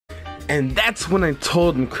And that's when I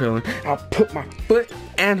told him, Krillin, I'll put my foot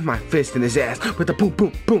and my fist in his ass with the boom,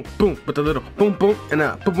 boom, boom, boom, with the little boom, boom, and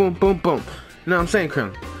a boom, boom, boom, boom. You know what I'm saying,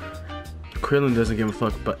 Krillin? Krillin doesn't give a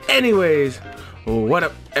fuck. But anyways, what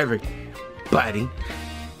up, everybody?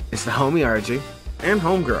 It's the homie RJ and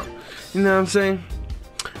homegirl. You know what I'm saying?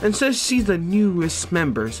 And since she's the newest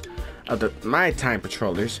members of the My Time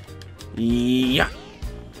Patrollers, yeah.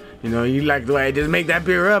 You know, you like the way I just make that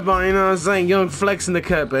beer up on, you know what I'm saying? Young flex in the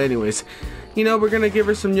cut. But anyways, you know, we're gonna give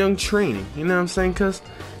her some young training. You know what I'm saying? Cause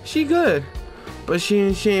she good. But she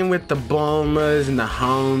ain't with the bombers and the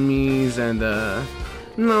homies and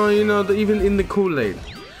no, you know, even in the Kool-Aid.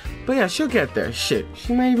 But yeah, she'll get there. Shit,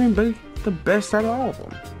 she may even be the best out of all of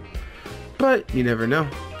them. But you never know.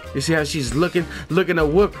 You see how she's looking to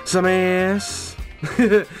whoop some ass.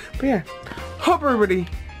 But yeah, hope everybody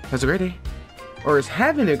has a great day, or is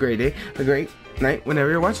having a great day, a great night whenever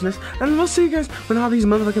you're watching this, and we'll see you guys when all these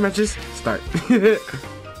motherfucking matches start.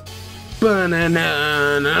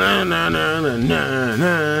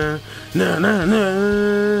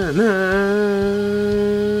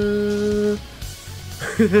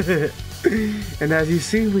 And as you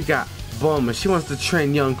see, we got Bulma. She wants to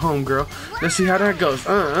train young homegirl. Let's see how that goes.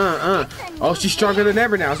 Oh, she's stronger than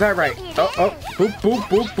ever now. Is that right? Oh, boop, boop,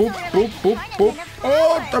 boop, boop, boop, boop, boop.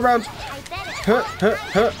 Oh, the rounds.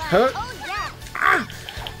 Ah.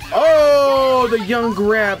 Oh, the young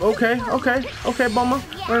grab. Okay, Bulma.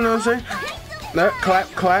 I don't know what I'm saying. Clap, clap,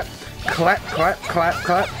 clap, clap, clap, clap,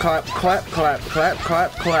 clap, clap, clap, clap, clap,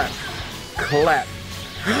 clap, clap.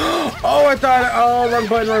 Oh, I thought. Oh,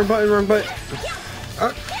 wrong button.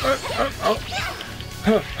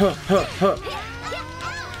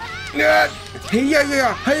 Yeah.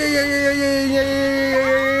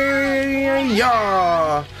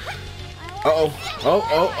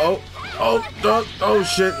 Oh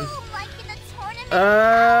shit.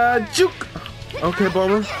 Juke. Okay,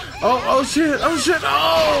 Bulma. Oh shit.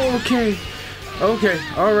 Oh, okay.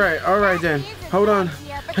 All right then. Hold on.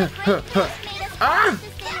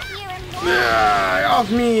 Off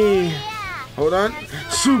me. Hold on.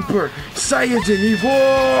 Super Saiyan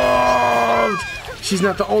evolved. She's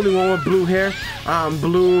not the only one with blue hair. I'm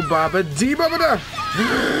blue baba dee baba da.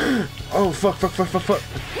 Oh fuck.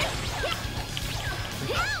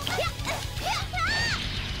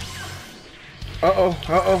 Uh-oh.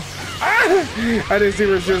 Ah! I didn't see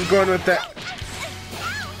where she was going with that.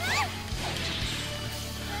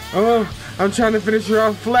 Oh, I'm trying to finish her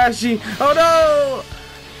off flashy. Oh no!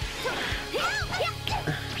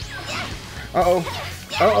 Uh-oh.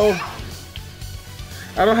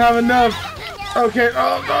 I don't have enough. Okay.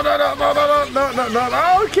 Oh,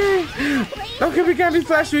 no. Okay. Okay, we can't be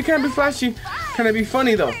flashy. Can I be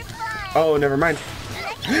funny, though? Oh, never mind.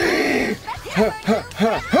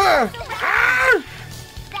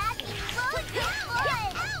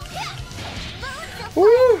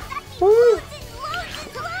 Woo.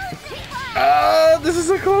 This is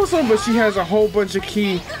a close one, but she has a whole bunch of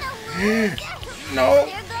key. No.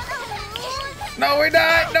 No, we're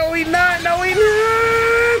not.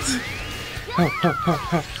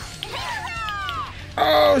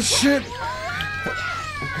 Oh, shit.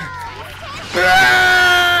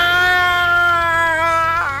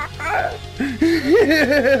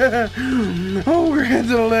 Oh, we're going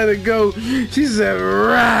to let it go. She said,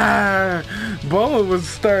 rah. Bulma was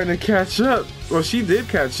starting to catch up. Well, she did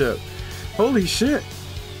catch up. Holy shit.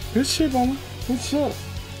 Good shit, Bulma. Good shit.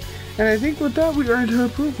 And I think with that, we earned her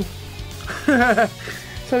approval.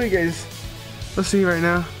 So you guys, let's see right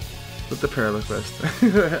now with the parallel quest.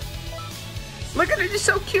 Look at her, she's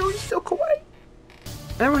so cute, she's so kawaii.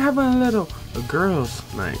 And we're having a girls'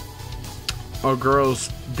 night, or girls'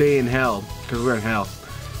 day in hell, because we're in hell,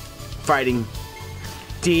 fighting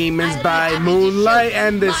demons by moonlight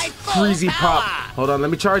and this Freezy pop. Hold on, let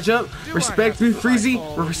me charge up. Respect me, Freezy.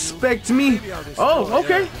 Respect me. Oh,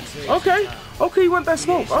 okay. Okay, you want that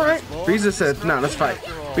smoke? All right. Frieza said, "Nah, let's fight."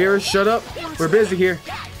 Beerus, shut up. We're busy here.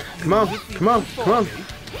 Come on.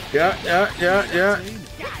 Yeah.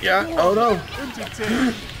 Oh no.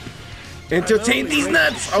 Entertain these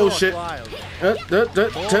nuts. Oh shit. Up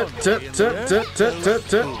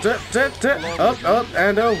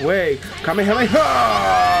and away.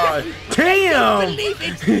 Kamehameha. Damn.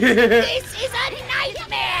 This is a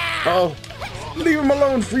nightmare. Oh, leave him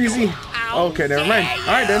alone, Freezy. Okay, never mind.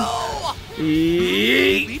 All right then.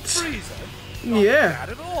 Eat. Yeah.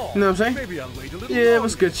 You know what I'm saying? Yeah,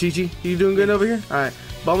 what's good, Chi-Chi? You doing good over here? All right.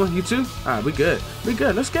 Bulma, you too? All right, we good.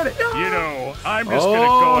 Let's get it. You know, I'm just gonna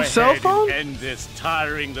go ahead and end this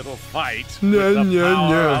tiring little fight with the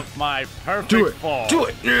power of my perfect fall. Do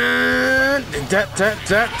it.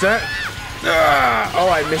 Oh,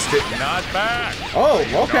 I missed it. Not bad. Oh,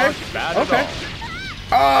 okay. Okay.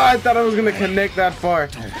 Oh, I thought I was gonna connect that far.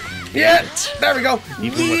 Yeah, there we go.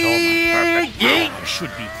 Even with all my perfect power, I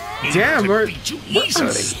should be able Damn, to we're beat you easily.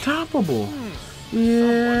 unstoppable.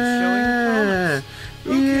 Yeah.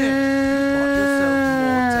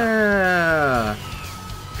 Yeah.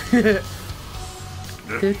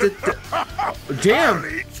 Damn.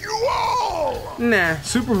 Nah,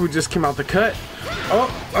 Superfood just came out the cut.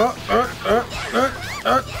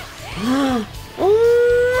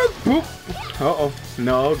 Boop. Uh-oh.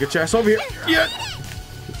 No, get your ass over here. Yeah.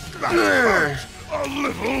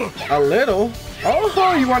 A little?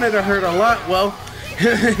 Oh, you wanted to hurt a lot. Well,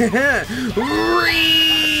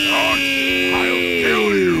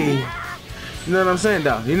 you know what I'm saying,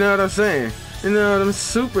 dog? You know what I'm saying? You know what I'm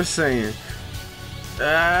super saying?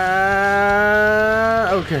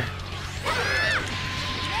 Okay.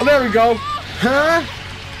 Oh, there we go. Huh?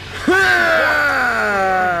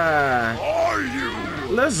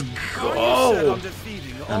 Let's go.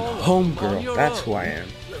 I'm homegirl. That's who I am.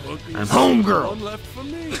 I'm homegirl.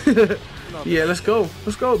 Yeah, let's go.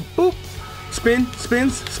 Let's go. Boop. Spin,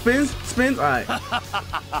 spins, spins, spins. Alright.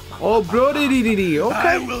 Oh, bro, okay.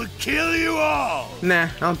 I will kill you all. Nah,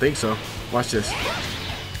 I don't think so. Watch this.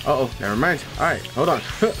 Uh-oh, never mind. Alright, hold on.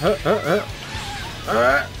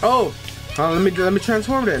 Oh, let me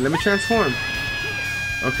transform then. Let me transform.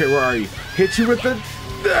 Okay, where are you? Hit you with the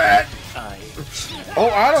Oh,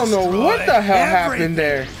 I don't know what the hell happened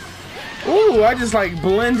there. Ooh, I just like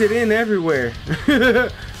blended in everywhere.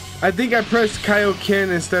 I think I pressed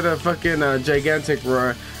Kaioken instead of fucking Gigantic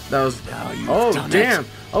Roar. That was. Oh damn!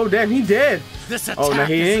 Oh damn! He dead. Oh no,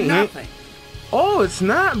 he ain't. Oh, it's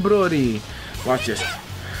not, Brody. Watch this.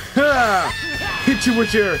 Hit you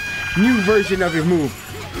with your new version of your move.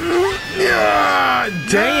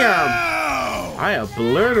 Damn! I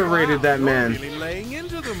obliterated that man. Really laying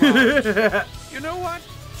into them all. You know what?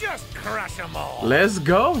 Just crush them all. Let's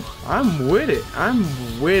go. I'm with it. I'm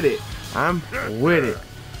with it. I'm with it.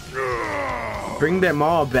 Bring them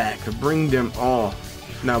all back. Bring them all.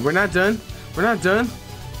 No, we're not done. We're not done.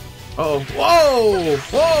 Uh oh. Whoa!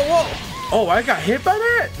 Whoa! Whoa! Oh, I got hit by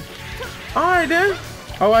that? Alright then.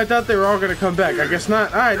 Oh, I thought they were all gonna come back. I guess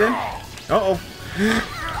not. Alright then. Uh-oh.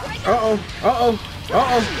 Uh-oh. Uh-oh.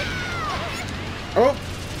 Uh-oh. Oh.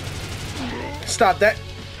 Stop that.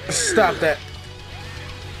 Stop that.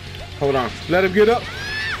 Hold on. Let him get up.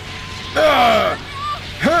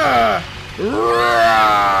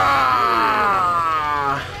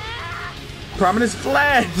 Prominence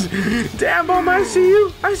flash. Damn, Bum, I see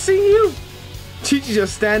you. I see you. Chi-Chi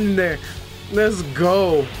just standing there. Let's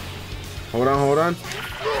go. Hold on, hold on.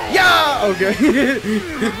 Yeah! Okay.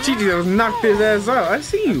 Chi-Chi just knocked his ass out. I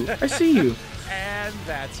see you. I see you. And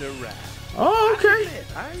that's a wrap. Oh, okay.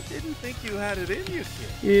 I didn't think you had it in you, kid.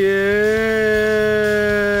 Yeah.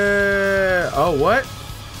 Oh, what?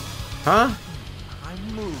 Huh? I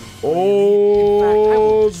moved.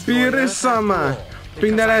 Oh, Beerus-sama.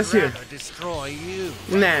 Bring that ass here. Destroy you.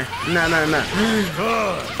 Nah, nah, nah, nah.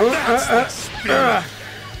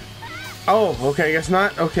 Oh, okay, I guess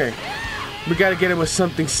not. Okay. We gotta get him with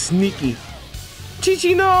something sneaky.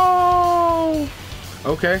 Chi-Chi, no!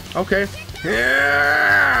 Okay, okay.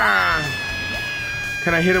 Yeah!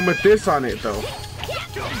 Can I hit him with this on it, though?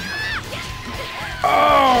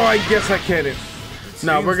 Oh, I guess I can't.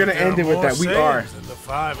 No, we're gonna end it with that. We are.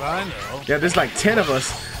 Yeah, there's like 10 of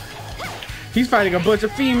us. He's fighting a bunch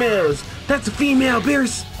of females. That's a female,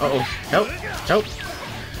 Beerus. Uh-oh. Help. Help.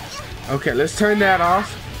 Okay, let's turn that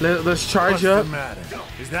off. Let's charge up. What's the matter?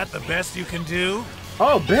 Is that the best you can do?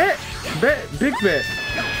 Oh, bet. Bet. Big bet.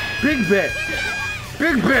 Big bet.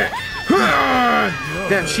 Big bet.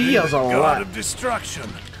 Damn, she yells a lot. God of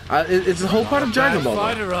destruction. It's a whole part of Dragon Ball.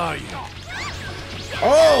 Fighter are you?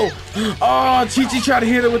 Oh! Oh, Chi-Chi tried to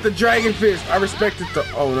hit her with the Dragon Fist. I respect it though.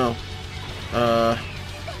 Oh, no.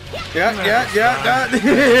 Yeah.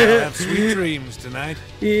 Have sweet dreams tonight.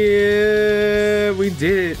 Yeah, we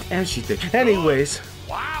did. And she did. Anyways.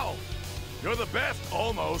 Wow. You're the best,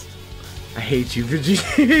 almost. I hate you,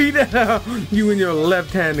 Vegeta. You and your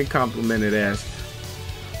left-handed complimented ass.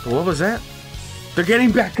 What was that? They're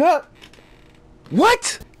getting back up.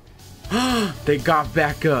 What? They got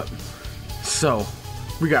back up. So,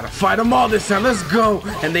 we gotta fight them all this time. Let's go.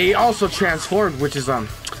 And they also transformed, which is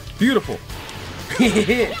beautiful.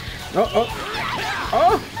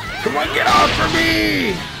 Oh, come on, get off for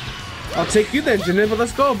me. I'll take you then, Geneva.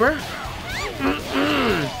 Let's go, bruh.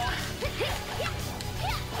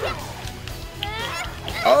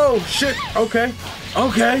 Oh, shit. Okay.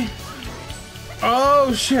 Okay.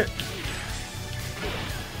 Oh, shit.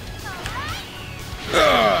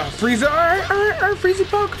 Frieza, alright, Freezy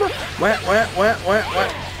Ball, come on. What?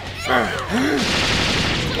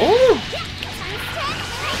 Oh!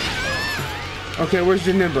 Okay, where's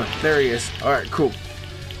Janemba? There he is. Alright, cool.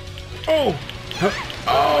 Oh!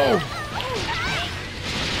 Oh!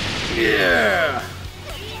 Yeah!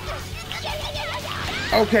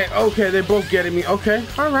 Okay, they're both getting me. Okay,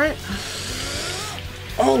 alright.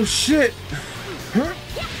 Oh, shit!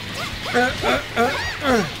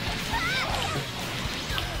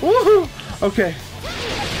 Woohoo! Okay.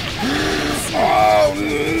 Oh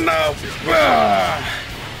no!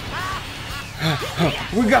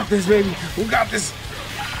 We got this, baby. We got this.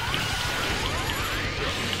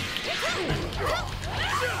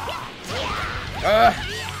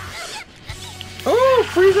 Oh,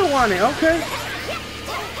 Frieza won it. Okay.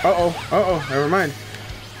 Uh-oh. Never mind.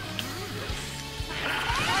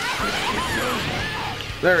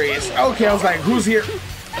 There he is. Okay, I was like, who's here?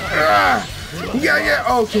 Yeah.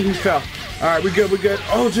 Okay, he fell. Alright, we good.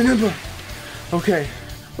 Oh, Janemba. Okay.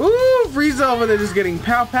 Ooh, Frieza over there just getting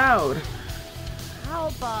pow-powed. How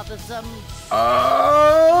bothersome.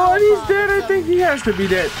 Oh, and he's dead. I think he has to be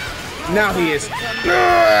dead. Now he is.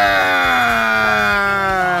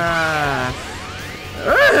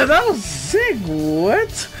 That was sick.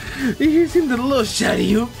 What? He seemed a little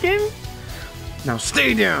Shoryuken. Now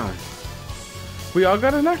stay down. We all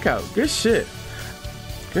got a knockout. Good shit.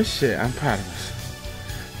 I'm proud of us.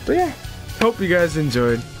 But yeah, hope you guys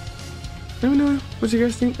enjoyed. Let me know what you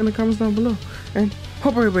guys think in the comments down below. And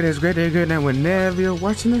hope everybody has a great day, good night whenever you're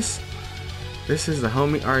watching this. This is the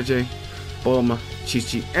homie RJ, Bulma,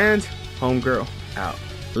 Chi-Chi, and Homegirl out.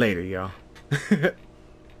 Later, y'all.